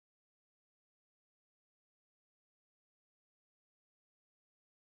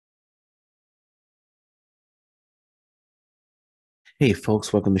Hey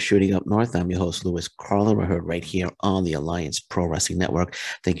folks, welcome to Shooting Up North. I'm your host, Louis Carlo. We're heard right here on the Alliance Pro Wrestling Network.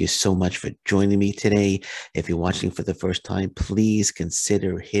 Thank you so much for joining me today. If you're watching for the first time, please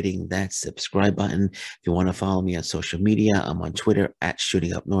consider hitting that subscribe button. If you want to follow me on social media, I'm on Twitter at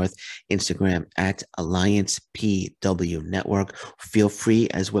Shooting Up North, Instagram at Alliance PW Network. Feel free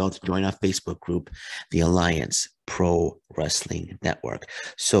as well to join our Facebook group, the Alliance Pro Wrestling Network.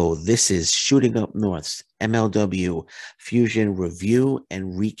 So this is Shooting Up North's MLW Fusion review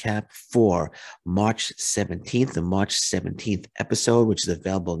and recap for March 17th, the March 17th episode, which is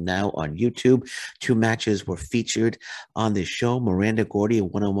available now on YouTube. Two matches were featured on this show: Miranda Gordy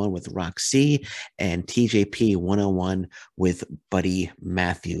one-on-one with Roxy and TJP one-on-one with Buddy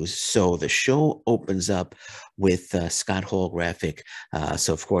Matthews. So the show opens up with Scott Hall graphic.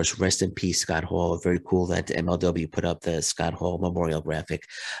 So of course, rest in peace, Scott Hall. Very cool that MLW put up the Scott Hall memorial graphic.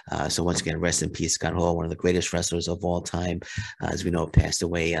 So once again, rest in peace, Scott Hall, one of the greatest wrestlers of all time, as we know, passed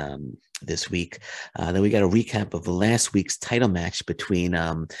away this week. Then we got a recap of last week's title match between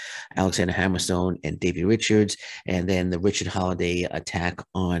Alexander Hammerstone and Davey Richards, and then the Richard Holiday attack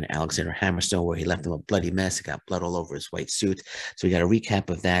on Alexander Hammerstone, where he left him a bloody mess. He got blood all over his white suit. So we got a recap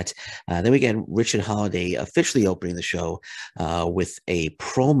of that. Then we get Richard Holiday officially opening the show with a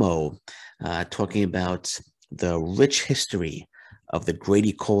promo talking about the rich history of the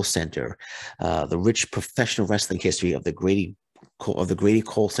Grady Cole Center, the rich professional wrestling history of the Grady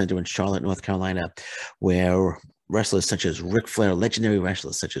Cole Center in Charlotte, North Carolina, where wrestlers such as Ric Flair, legendary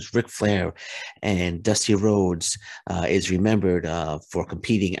wrestlers such as Ric Flair and Dusty Rhodes is remembered for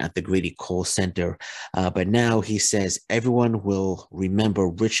competing at the Grady Cole Center. But now he says everyone will remember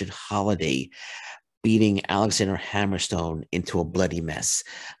Richard Holiday beating Alexander Hammerstone into a bloody mess.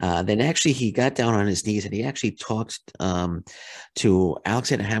 Then actually he got down on his knees and he actually talked to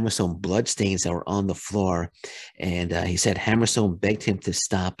Alexander Hammerstone bloodstains that were on the floor. And he said Hammerstone begged him to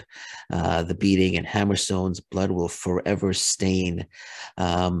stop the beating, and Hammerstone's blood will forever stain,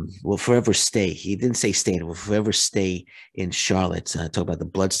 will forever stay. He didn't say stain, will forever stay in Charlotte. Talk about the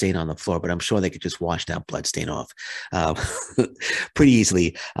blood stain on the floor, but I'm sure they could just wash that blood stain off pretty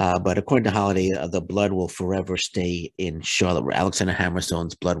easily. But according to Holiday, the blood will forever stay in Charlotte. Alexander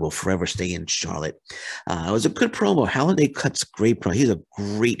Hammerstone's blood will forever stay in Charlotte. It was a good promo. Holiday cuts great promo. He's a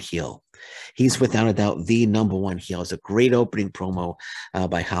great heel. He's without a doubt the number one heel. It's a great opening promo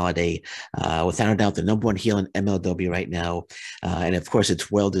by Holiday. Without a doubt, the number one heel in MLW right now, and of course,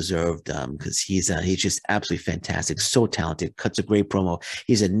 it's well deserved because he's just absolutely fantastic. So talented. Cuts a great promo.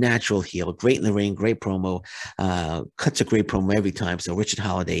 He's a natural heel. Great in the ring. Great promo. Cuts a great promo every time. So Richard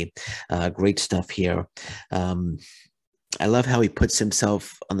Holiday, great stuff here. I love how he puts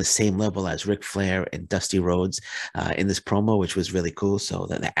himself on the same level as Ric Flair and Dusty Rhodes in this promo, which was really cool. So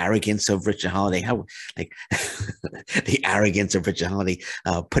the arrogance of Richard Holiday, how like the arrogance of Richard Holiday,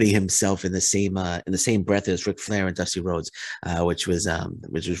 putting himself in the same breath as Ric Flair and Dusty Rhodes, which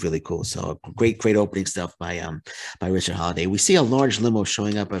was really cool. So great opening stuff by Richard Holiday. We see a large limo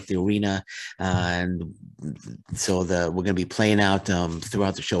showing up at the arena, and so we're going to be playing out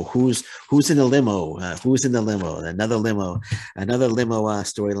throughout the show. Who's in the limo? Who's in the limo? Another limo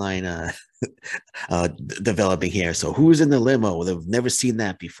storyline developing here. So who's in the limo? They've never seen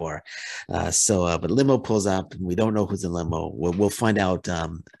that before. But limo pulls up, and we don't know who's in the limo. We'll find out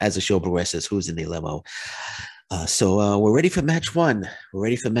as the show progresses who's in the limo. So we're ready for match one.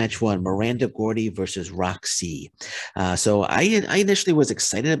 Miranda Gordy versus Roxy. So I initially was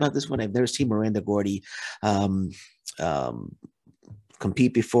excited about this one. I've never seen Miranda Gordy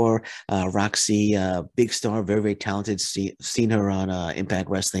compete before. Roxy, big star, very talented. Seen her on Impact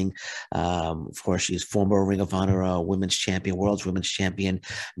Wrestling. Of course, she's former Ring of Honor women's champion, world's women's champion.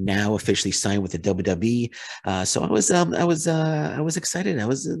 Now officially signed with the WWE. So I was excited. I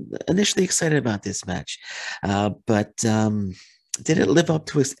was initially excited about this match, but did it live up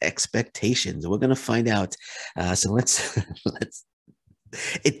to his expectations? We're gonna find out. So let's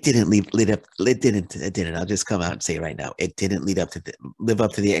It didn't lead up. It didn't. I'll just come out and say right now, it didn't live up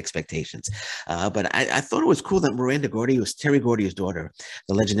to the expectations. But I thought it was cool that Miranda Gordy was Terry Gordy's daughter,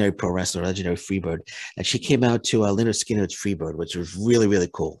 the legendary pro wrestler, legendary Freebird, and she came out to Lynyrd Skynyrd's Freebird, which was really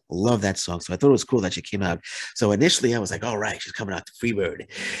cool. Love that song. So I thought it was cool that she came out. So initially I was like, all right, she's coming out to Freebird.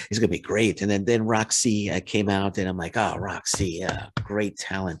 It's gonna be great. And then Roxy came out, and I'm like, oh, Roxy, great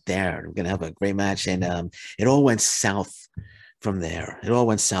talent there. I'm gonna have a great match, and it all went south from there. So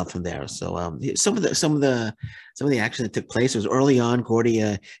some of the action that took place was early on.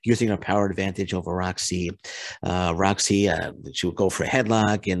 Gordy using her power advantage over Roxy. Roxy, she would go for a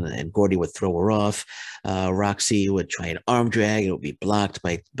headlock, and Gordy would throw her off. Roxy would try an arm drag. It would be blocked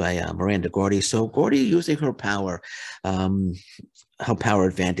by Miranda Gordy. So Gordy using her power. her power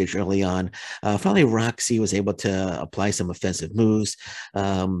advantage early on. Finally, Roxy was able to apply some offensive moves.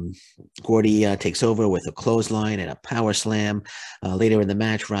 Gordy takes over with a clothesline and a power slam. Later in the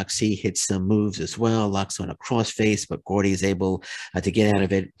match, Roxy hits some moves as well, locks on a crossface, but Gordy is able to get out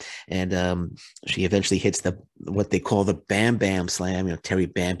of it, and she eventually hits the what they call the Bam Bam Slam. Terry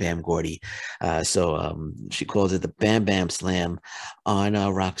Bam Bam Gordy. So she calls it the Bam Bam Slam on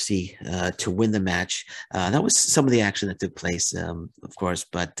Roxy to win the match. That was some of the action that took place, of course,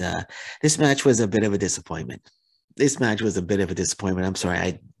 but this match was a bit of a disappointment. I'm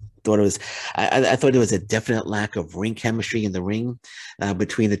sorry. Thought it was, I thought there was a definite lack of ring chemistry in the ring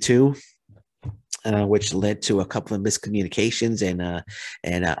between the two. Which led to a couple of miscommunications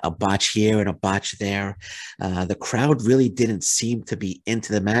and a botch here and a botch there. The crowd really didn't seem to be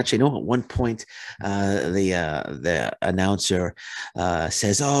into the match. I know at one point the announcer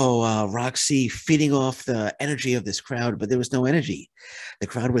says, "Oh, Roxy feeding off the energy of this crowd," but there was no energy. The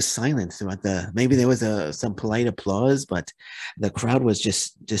crowd was silent throughout maybe there was some polite applause, but the crowd was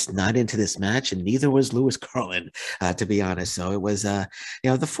just not into this match, and neither was Lewis Carlin, to be honest. So it was,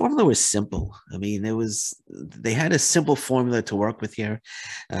 the formula was simple. I mean, they had a simple formula to work with here.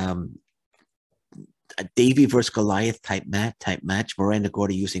 A Davey versus Goliath type match. Miranda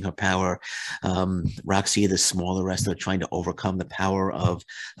Gordy using her power. Roxy, the smaller wrestler, trying to overcome the power of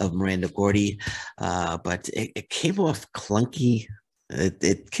Miranda Gordy. But it came off clunky.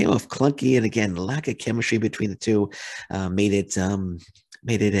 It came off clunky, and again, lack of chemistry between the two made it a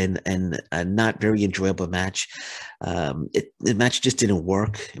not very enjoyable match. The match just didn't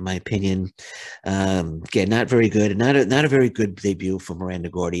work, in my opinion. Again, not very good. Not a very good debut for Miranda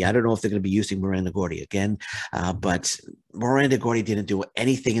Gordy. I don't know if they're going to be using Miranda Gordy again, but Miranda Gordy didn't do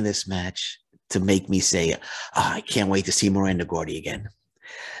anything in this match to make me say, I can't wait to see Miranda Gordy again.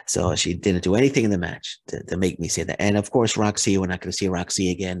 So she didn't do anything in the match to make me say that. And of course, Roxy, we're not going to see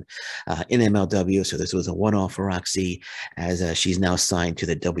Roxy again in MLW. So this was a one-off for Roxy, as she's now signed to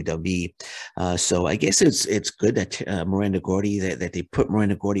the WWE. So I guess it's good that Miranda Gordy, that they put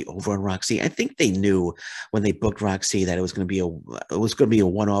Miranda Gordy over on Roxy. I think they knew when they booked Roxy that it was going to be a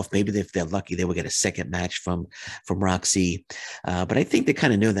one-off. Maybe if they're lucky, they would get a second match from Roxy. But I think they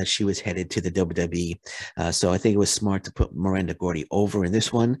kind of knew that she was headed to the WWE. So I think it was smart to put Miranda Gordy over in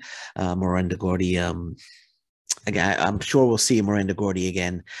this one. Miranda Gordy, again, I'm sure we'll see Miranda Gordy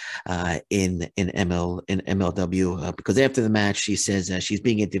again in MLW because after the match she says she's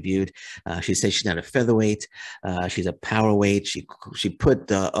being interviewed. She says she's not a featherweight, she's a powerweight. She put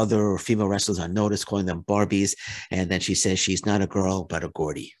the other female wrestlers on notice, calling them Barbies, and then she says she's not a girl but a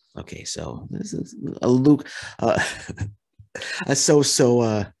Gordy. Okay, so this is a Luke, a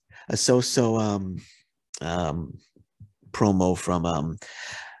promo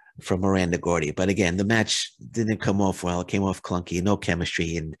from Miranda Gordy. But again, the match didn't come off well. It came off clunky, no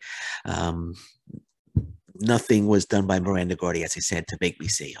chemistry, and nothing was done by Miranda Gordy, as I said, to make me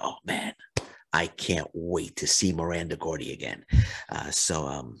say, oh man, I can't wait to see Miranda Gordy again.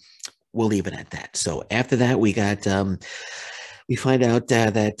 So we'll leave it at that. So after that, we find out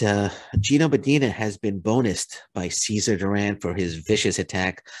that Gino Medina has been bonused by Cesar Duran for his vicious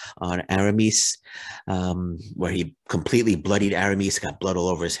attack on Aramis, where he completely bloodied Aramis, got blood all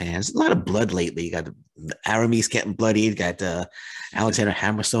over his hands. A lot of blood lately. You got Aramis getting bloodied, got Alexander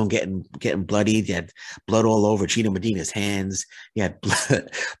Hammerstone getting bloodied. You had blood all over Gino Medina's hands. You had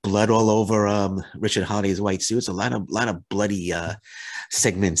blood all over Richard Holliday's white suits. A lot of bloody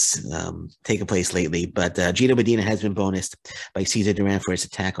segments taking place lately. But Gino Medina has been bonused by Cesar Duran for his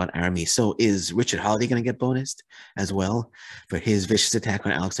attack on Aramis. So is Richard Holliday going to get bonused as well for his vicious attack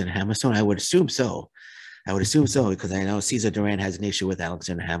on Alexander Hammerstone? I would assume so. Because I know Cesar Duran has an issue with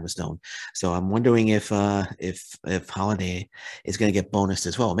Alexander Hammerstone. So I'm wondering if Holliday is going to get bonused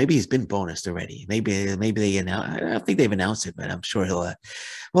as well. Maybe he's been bonused already. Maybe they announced. I don't think they've announced it, but I'm sure he'll.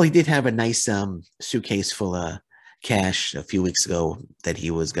 Well, he did have a nice suitcase full of cash a few weeks ago that he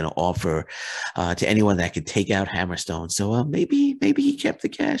was going to offer to anyone that could take out Hammerstone. So maybe he kept the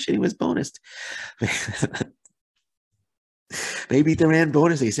cash and he was bonused. Maybe Duran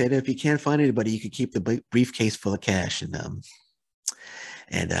bonus. He said if you can't find anybody, you could keep the briefcase full of cash, and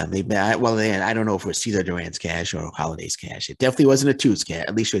maybe I don't know if it was Cesar Duran's cash or Holliday's cash. It definitely wasn't a Toots cash,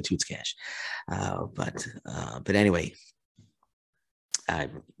 at least a Toots cash. But anyway,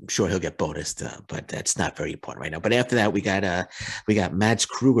 I'm sure he'll get bonused, but that's not very important right now. But after that, we got Mads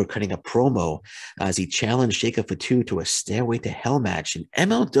Kruger cutting a promo as he challenged Jacob Fatu to a Stairway to Hell match. And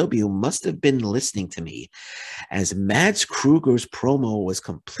MLW must have been listening to me, as Mads Kruger's promo was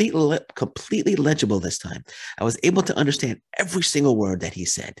completely legible this time. I was able to understand every single word that he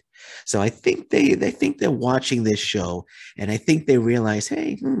said. So I think they think they're watching this show, and I think they realize,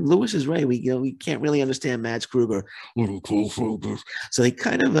 hey, Lewis is right. We can't really understand Mads Kruger. So they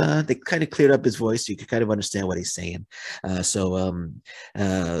kind of cleared up his voice, so you could kind of understand what he's saying. The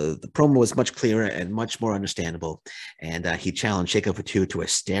promo was much clearer and much more understandable, and he challenged Jacob Fatu to a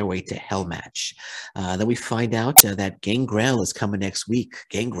Stairway to Hell match. Then we find out that Gangrel is coming next week.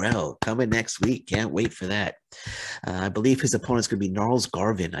 Gangrel coming next week. Can't wait for that. I believe his opponent's going to be Gnarls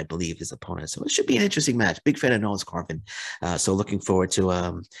Garvin, I believe his opponent. So it should be an interesting match. Big fan of Gnarls Garvin. So looking forward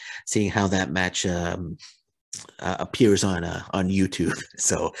to seeing how that match appears on YouTube.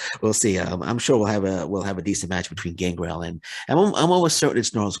 So we'll see. I'm sure we'll have a decent match between Gangrel and I'm almost certain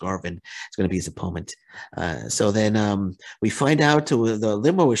it's Gnarls Garvin. It's going to be his opponent. So then we find out the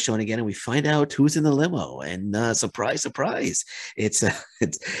limo is shown again, and we find out who's in the limo. And surprise, surprise,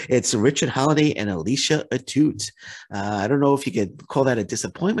 it's Richard Holiday and Alicia Atout. I don't know if you could call that a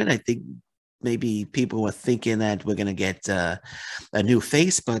disappointment. I think maybe people were thinking that we're going to get a new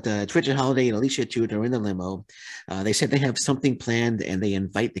face, but it's Richard Holiday and Alicia Atout are in the limo. They said they have something planned, and they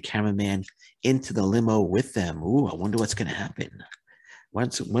invite the cameraman into the limo with them. Ooh, I wonder what's going to happen.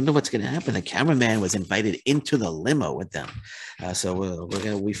 Wonder what's going to happen. The cameraman was invited into the limo with them. So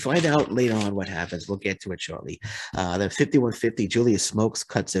we find out later on what happens. We'll get to it shortly. The 5150, Julius Smokes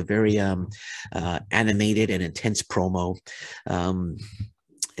cuts a very animated and intense promo.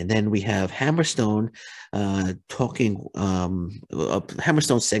 And then we have Hammerstone talking a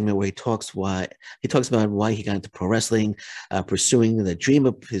Hammerstone segment where he talks about why he got into pro wrestling, pursuing his dream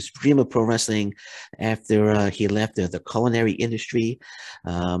of pro wrestling after he left the culinary industry.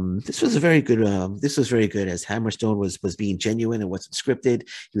 This was very good as Hammerstone was being genuine and wasn't scripted.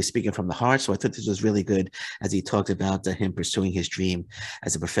 He was speaking from the heart. So I thought this was really good as he talked about him pursuing his dream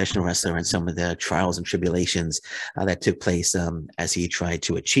as a professional wrestler and some of the trials and tribulations that took place as he tried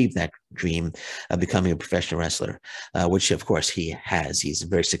to achieve that dream of becoming a professional wrestler, which of course he has. He's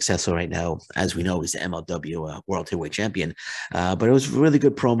very successful right now. As we know, he's the MLW World Heavyweight Champion. But it was a really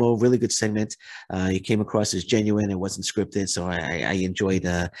good promo, really good segment. He came across as genuine. It wasn't scripted, so I enjoyed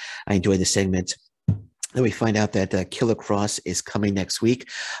the segment. Then we find out that Killer Kross is coming next week.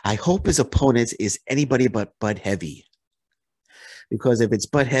 I hope his opponent is anybody but Bud Heavy, because if it's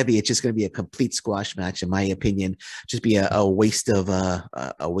Bud Heavy, it's just going to be a complete squash match, in my opinion. Just be a waste of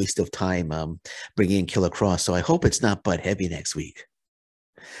time bringing in Killer Kross. So I hope it's not Bud Heavy next week.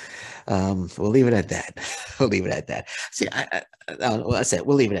 We'll leave it at that. We'll leave it at that. See, I said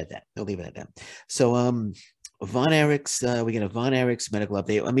we'll leave it at that. We'll leave it at that. So Von Erichs, we get a Von Erichs medical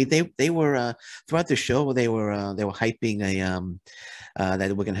update. I mean, they were throughout the show they were hyping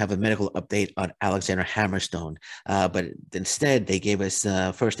that we're going to have a medical update on Alexander Hammerstone, but instead they gave us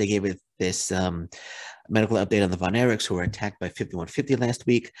this medical update on the Von Erichs, who were attacked by 5150 last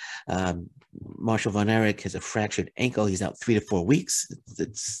week. Marshall Von Erich has a fractured ankle. He's out 3 to 4 weeks.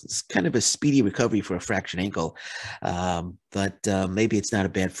 It's kind of a speedy recovery for a fractured ankle, but maybe it's not a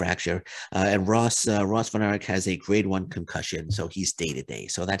bad fracture. And Ross Von Erich has a grade 1 concussion, so he's day to day.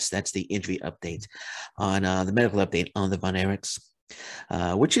 So that's the injury update on the medical update on the Von Erichs.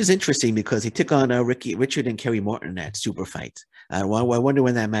 Which is interesting because he took on Richard and Kerry Morton at Super Fight. I wonder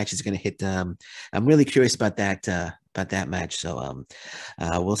when that match is going to hit. I'm really curious about that match. So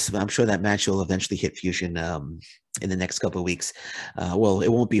we'll see. I'm sure that match will eventually hit Fusion in the next couple of weeks. Well, it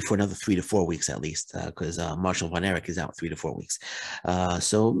won't be for another 3 to 4 weeks at least, because Marshall Von Erich is out 3 to 4 weeks.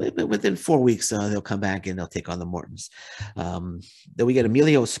 So maybe within 4 weeks, they'll come back and they'll take on the Mortons. Then we get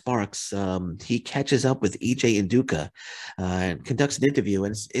Emilio Sparks. He catches up with EJ Nduka and conducts an interview.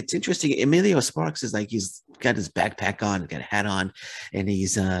 And it's interesting. Emilio Sparks is like, he's got his backpack on, got a hat on, and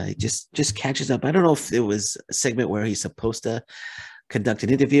he's just catches up. I don't know if it was a segment where he's supposed to conduct an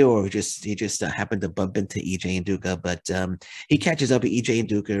interview or he just happened to bump into EJ Nduka, but he catches up with EJ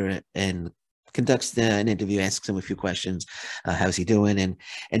Nduka and conducts an interview, asks him a few questions. How's he doing? And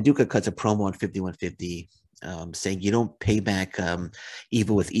Nduka cuts a promo on 5150 saying you don't pay back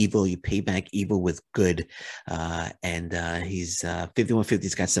evil with evil, you pay back evil with good. And he's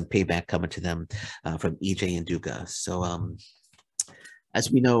 5150's got some payback coming to them from EJ Nduka. So as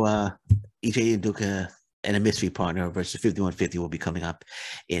we know, EJ Nduka and a mystery partner versus 5150 will be coming up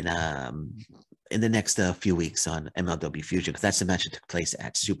in the next few weeks on MLW Fusion, because that's the match that took place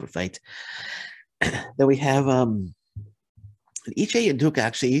at Super Fight. Then we have EJ Duke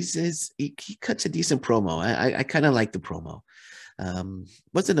actually he cuts a decent promo. I kind of like the promo.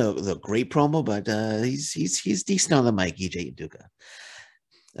 Wasn't the great promo, but he's decent on the mic, EJ Duca.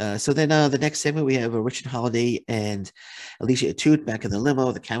 So then the next segment we have Richard Holiday and Alicia Atout back in the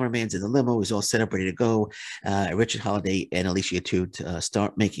limo. The cameraman's in the limo. He's all set up, ready to go. Richard Holiday and Alicia Atout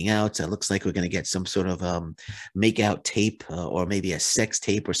start making out. Looks like we're going to get some sort of make out tape or maybe a sex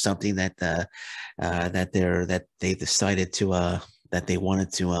tape or something that they decided to that they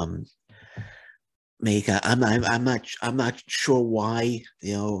wanted to make. I'm not sure why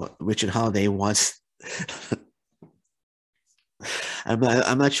Richard Holiday wants.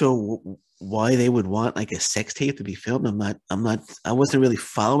 I'm not sure why they would want like a sex tape to be filmed. I wasn't really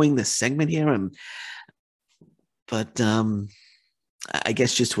following the segment here. But I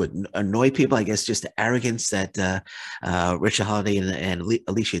guess just to annoy people, I guess just the arrogance that Richard Holiday and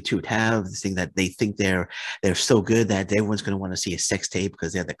Alicia Atout have, the thing that they think they're so good that everyone's going to want to see a sex tape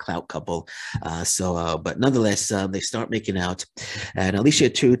because they're the clout couple. But nonetheless, they start making out, and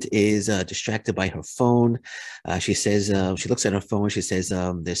Alicia Atout is distracted by her phone. She says she looks at her phone. She says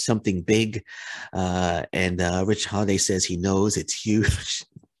there's something big, and Richard Holiday says he knows it's huge.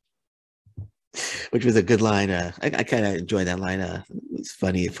 Which was a good line. I kind of enjoyed that line. It's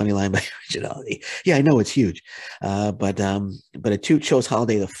funny line by Richard Holiday. Yeah, I know it's huge, but Atout shows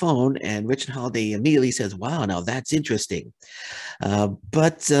Holiday the phone, and Richard Holiday immediately says, "Wow, now that's interesting."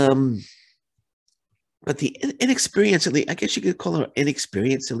 But the inexperienced, I guess you could call her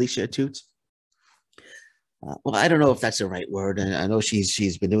inexperienced Alicia Atout. Well, I don't know if that's the right word. I know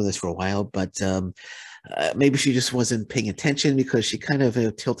she's been doing this for a while, but maybe she just wasn't paying attention because she kind of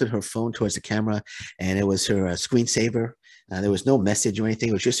tilted her phone towards the camera, and it was her screensaver. There was no message or anything.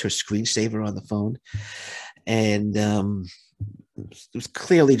 It was just her screensaver on the phone, and it was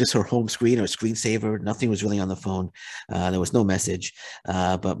clearly just her home screen or screensaver. Nothing was really on the phone. There was no message,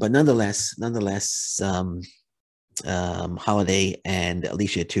 but nonetheless, Holiday and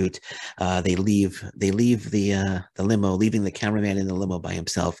Alicia Atout, they leave the limo, leaving the cameraman in the limo by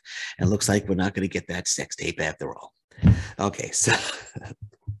himself, and it looks like we're not going to get that sex tape after all. Okay, so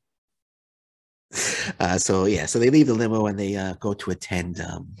so they leave the limo and they go to attend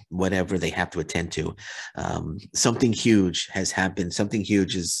whatever they have to attend to. Something huge has happened. Something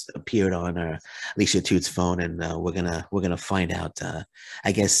huge has appeared on Alicia Atout's phone, and we're gonna find out.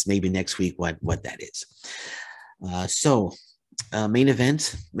 I guess maybe next week what that is. Main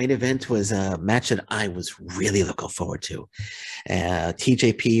event was a match that I was really looking forward to.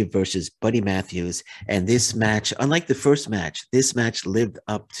 TJP versus Buddy Matthews. And this match, unlike the first match, this match lived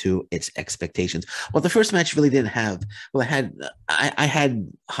up to its expectations. Well, the first match really didn't have, well, I had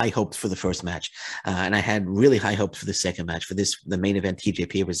high hopes for the first match. And I had really high hopes for the second match, for the main event,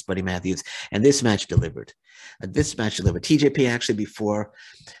 TJP versus Buddy Matthews. And this match delivered. TJP actually before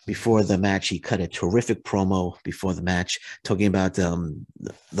the match, he cut a terrific promo before the match, talking about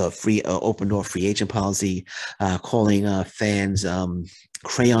the free open door free agent policy, calling fans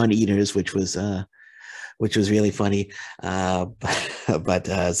crayon eaters, which was really funny. But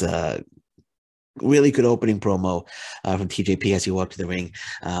as a really good opening promo from TJP as he walked to the ring,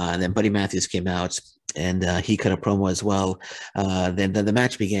 and then Buddy Matthews came out. And he cut a promo as well. Then the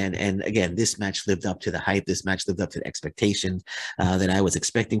match began. And again, this match lived up to the hype. This match lived up to the expectations that I was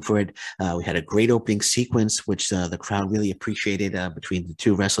expecting for it. We had a great opening sequence, which the crowd really appreciated between the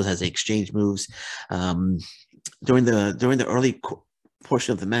two wrestlers as they exchanged moves. During the early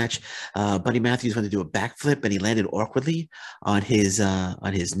portion of the match, Buddy Matthews wanted to do a backflip, and he landed awkwardly on his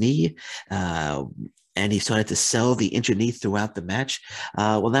knee. And he started to sell the injured knee throughout the match.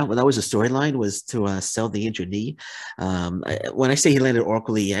 That was the storyline, was to sell the injured knee. When I say he landed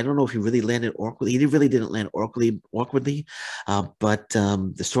awkwardly, I don't know if he really landed awkwardly. He really didn't land awkwardly. But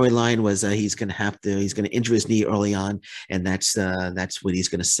the storyline was he's going to injure his knee early on, and that's what he's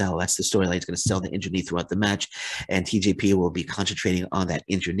going to sell. That's the storyline. He's going to sell the injured knee throughout the match, and TJP will be concentrating on that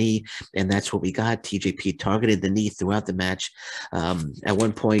injured knee, and that's what we got. TJP targeted the knee throughout the match. At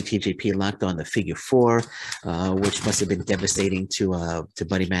one point, TJP locked on the figure 4. Which must have been devastating to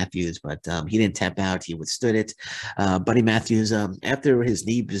Buddy Matthews, but he didn't tap out. He withstood it. Buddy Matthews, after his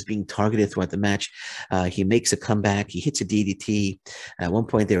knee was being targeted throughout the match, he makes a comeback. He hits a DDT. At one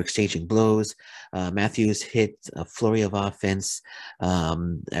point, they're exchanging blows. Matthews hit a flurry of offense.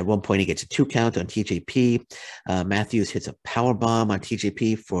 At one point, he gets a 2 count on TJP. Matthews hits a power bomb on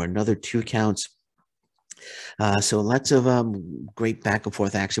TJP for another 2 counts. So lots of great back and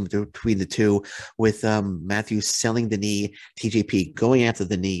forth action between the two, with Matthews selling the knee, TJP going after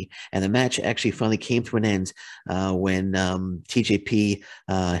the knee, and the match actually finally came to an end when TJP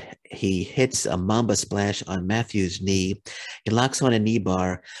he hits a Mamba splash on Matthews' knee. He locks on a knee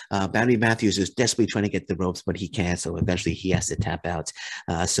bar. Buddy Matthews is desperately trying to get the ropes, but he can't. So eventually he has to tap out.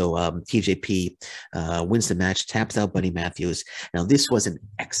 So TJP wins the match, taps out Buddy Matthews. Now, this was an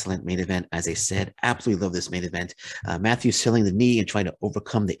excellent main event. As I said, absolutely love this main event. Matthews selling the knee and trying to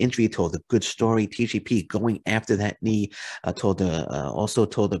overcome the injury, told a good story. TJP going after that knee also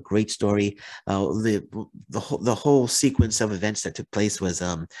told a great story. The whole sequence of events that took place was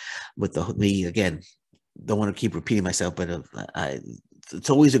with the again, don't want to keep repeating myself, but it's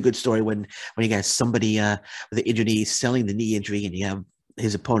always a good story when you got somebody with an injured knee selling the knee injury, and you have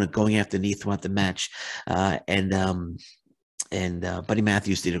his opponent going after the knee throughout the match, and Buddy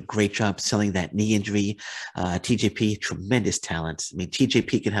Matthews did a great job selling that knee injury. TJP, tremendous talent. I mean,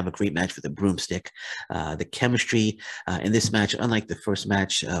 TJP can have a great match with a broomstick. The chemistry in this match, unlike the first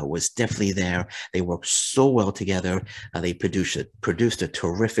match, was definitely there. They worked so well together. They produced a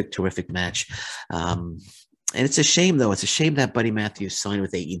terrific match. And it's a shame, though. It's a shame that Buddy Matthews signed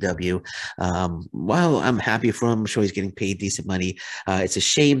with AEW. While I'm happy for him, I'm sure he's getting paid decent money. It's a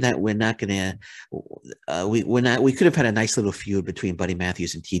shame that we're not going to. We could have had a nice little feud between Buddy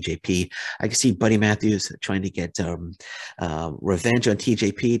Matthews and TJP. I can see Buddy Matthews trying to get revenge on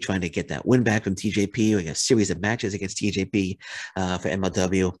TJP, trying to get that win back from TJP, like a series of matches against TJP for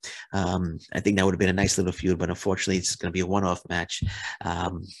MLW. I think that would have been a nice little feud, but unfortunately, it's going to be a one-off match.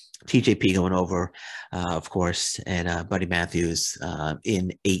 TJP going over, of course, and Buddy Matthews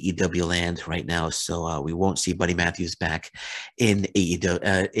in AEW land right now. So we won't see Buddy Matthews back in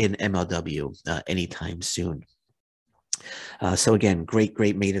AEW in MLW anytime soon. So again,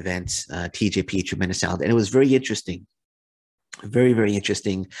 great main event. TJP, tremendous talent, and it was very interesting. Very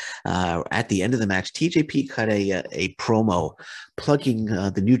interesting. At the end of the match, TJP cut a promo plugging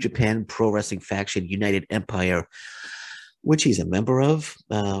the New Japan Pro Wrestling faction, United Empire, which he's a member of.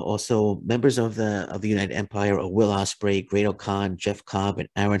 Also, members of the United Empire are Will Ospreay, Great-O-Khan, Jeff Cobb, and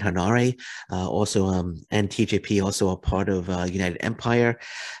Aaron Hanare. And TJP also a part of United Empire.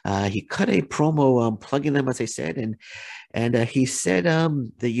 He cut a promo plugging them, as I said, and he said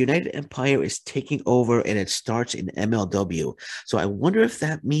the United Empire is taking over and it starts in MLW. So I wonder if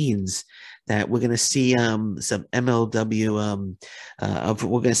that means that we're going to see some MLW, we're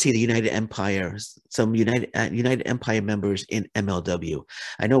going to see the United Empire, some United Empire members in MLW.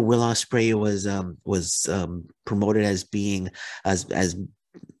 I know Will Ospreay was promoted as being was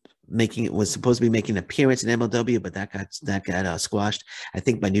supposed to be making an appearance in MLW, but that got squashed, I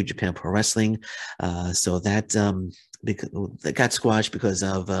think, by New Japan Pro Wrestling. So that got squashed because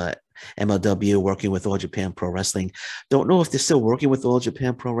of MLW working with All Japan Pro Wrestling. Don't know if they're still working with All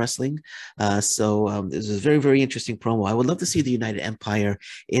Japan Pro Wrestling. So this is a very interesting promo. I would love to see the United Empire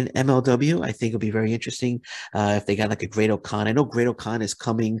in MLW. I think it'll be very interesting if they got like a Great-O-Khan. I know Great-O-Khan is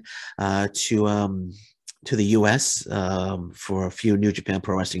coming to the U.S. For a few New Japan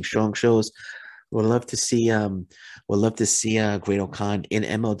Pro Wrestling Strong shows. We'd love to see Great-O-Khan in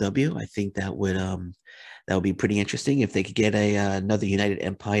MLW. I think that would be pretty interesting if they could get another United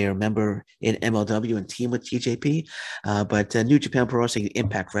Empire member in MLW and team with TJP. But New Japan Pro Wrestling and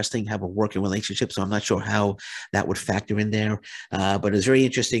Impact Wrestling have a working relationship, so I'm not sure how that would factor in there. But it's very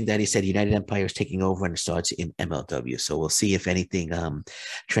interesting that he said United Empire is taking over and it starts in MLW. So we'll see if anything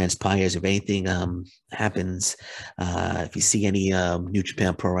transpires, if anything happens. If you see any New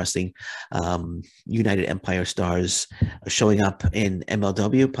Japan Pro Wrestling United Empire stars showing up in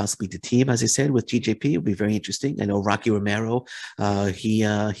MLW, possibly the team, as I said, with TJP, it would be very interesting. I know Rocky Romero,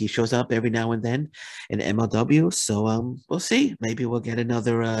 he shows up every now and then in MLW. So we'll see. Maybe we'll get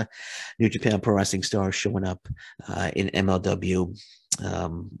another New Japan Pro Wrestling star showing up in MLW.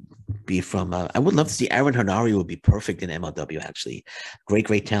 I would love to see Aaron Hanare would be perfect in MLW, actually.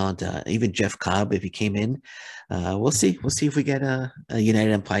 Great talent. Even Jeff Cobb, if he came in. We'll see if we get a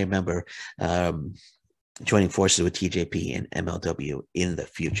United Empire member joining forces with TJP and MLW in the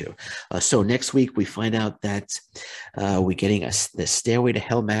future. So next week, we find out that we're getting the Stairway to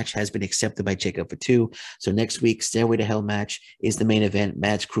Hell match has been accepted by Jacob Fatu. So next week, Stairway to Hell match is the main event,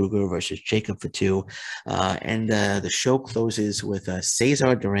 Mads Kruger versus Jacob Fatu. And the show closes with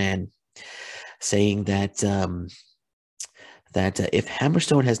Cesar Duran saying that if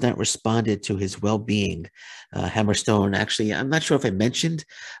Hammerstone has not responded to his well-being, Hammerstone, actually, I'm not sure if I mentioned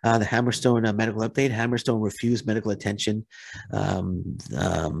the Hammerstone medical update. Hammerstone refused medical attention.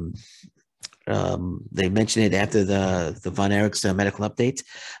 They mentioned it after the Von Erich's medical update.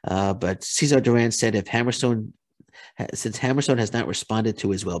 But Cesar Duran said since Hammerstone has not responded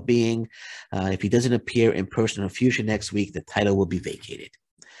to his well-being, if he doesn't appear in person on Fusion next week, the title will be vacated.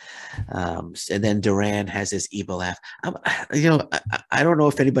 And then Duran has this evil laugh. I don't know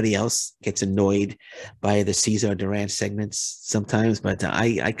if anybody else gets annoyed by the Cesar Duran segments sometimes, but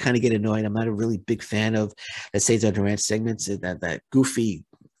I kind of get annoyed. I'm not a really big fan of the Cesar Duran segments. That goofy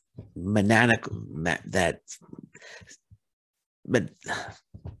maniacal that but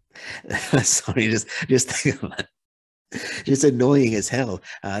sorry, just think about it. Just annoying as hell.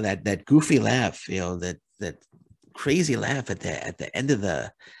 That goofy laugh, that crazy laugh at the end of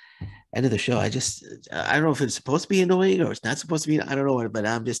the show. I don't know if it's supposed to be annoying or it's not supposed to be. I don't know, but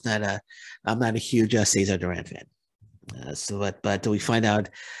I'm not a huge Cesar Duran fan. But we find out,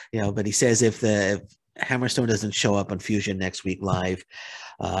 but he says if Hammerstone doesn't show up on Fusion next week live,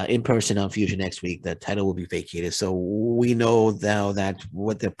 in person on Fusion next week, the title will be vacated. So we know now that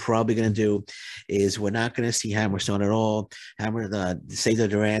what they're probably going to do is we're not going to see Hammerstone at all. Cesar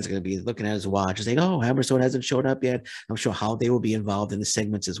Duran's going to be looking at his watch and saying, "Oh, Hammerstone hasn't showed up yet." I'm sure how they will be involved in the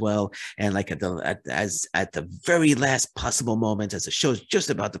segments as well. And like at the very last possible moment, as the show's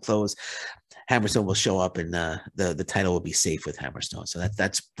just about to close, Hammerstone will show up and the title will be safe with Hammerstone. So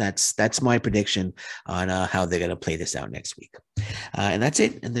that's my prediction on how they're going to play this out next week. And that's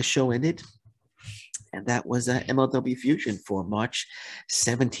it. And the show ended. And that was MLW Fusion for March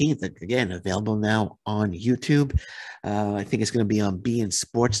 17th. Again, available now on YouTube. I think it's going to be on beIN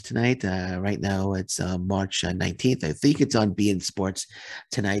Sports tonight. Right now, it's March 19th. I think it's on beIN Sports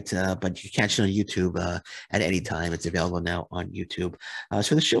tonight, but you can catch it on YouTube at any time. It's available now on YouTube.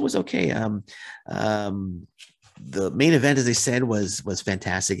 So the show was okay. The main event, as I said, was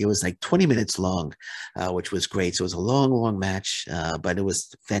fantastic. It was like 20 minutes long, which was great. So it was a long match, but it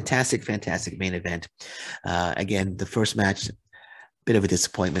was fantastic main event. Again, the first match, bit of a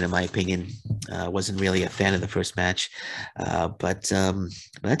disappointment in my opinion. Wasn't really a fan of the first match, but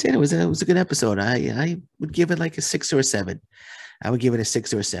that's it. It was a good episode. I would give it like a 6 or a 7. I would give it a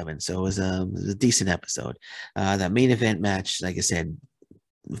 6 or a 7. So it was a decent episode. That main event match, like I said,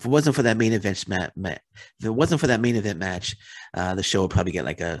 if it wasn't for that main event match, the show would probably get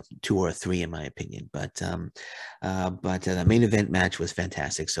like a 2 or a 3 in my opinion. But the main event match was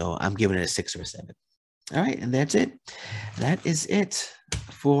fantastic, so I'm giving it a 6 or a 7. All right, and that's it. That is it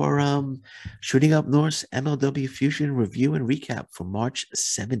for Shooting Up North's MLW Fusion review and recap for March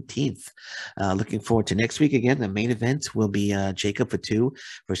 17th. Looking forward to next week again. The main event will be Jacob Fatu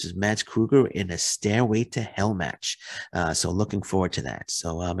versus Mads Kruger in a Stairway to Hell match. So looking forward to that.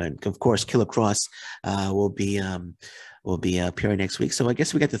 So and of course, Killer Kross will be appearing next week. So I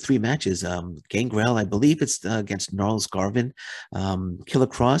guess we got the 3 matches. Gangrel, I believe it's against Gnarls Garvin. Killer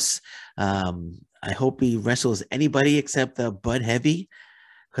Kross, I hope he wrestles anybody except Bud Heavy,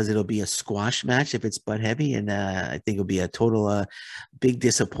 because it'll be a squash match if it's Bud Heavy, and I think it'll be a total big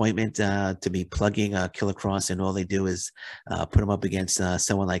disappointment to be plugging Killer Kross, and all they do is put him up against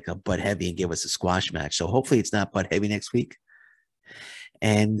someone like a Bud Heavy and give us a squash match. So hopefully it's not Bud Heavy next week.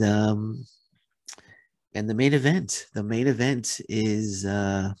 And the main event is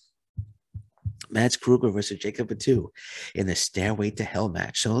Mads Kruger versus Jacob Fatu in the Stairway to Hell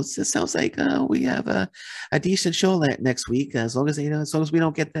match. So it sounds like we have a decent show next week. As long as we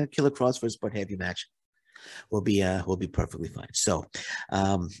don't get the Killer Kross versus Bud Heavy match, we'll be perfectly fine. So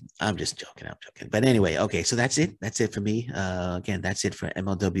I'm just joking. But anyway, okay. So that's it. That's it for me. Again, that's it for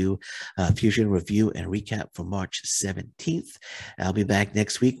MLW Fusion review and recap for March 17th. I'll be back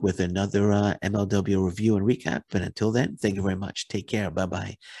next week with another MLW review and recap. But until then, thank you very much. Take care.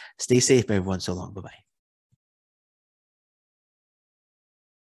 Bye-bye. Stay safe, everyone. So long. Bye-bye.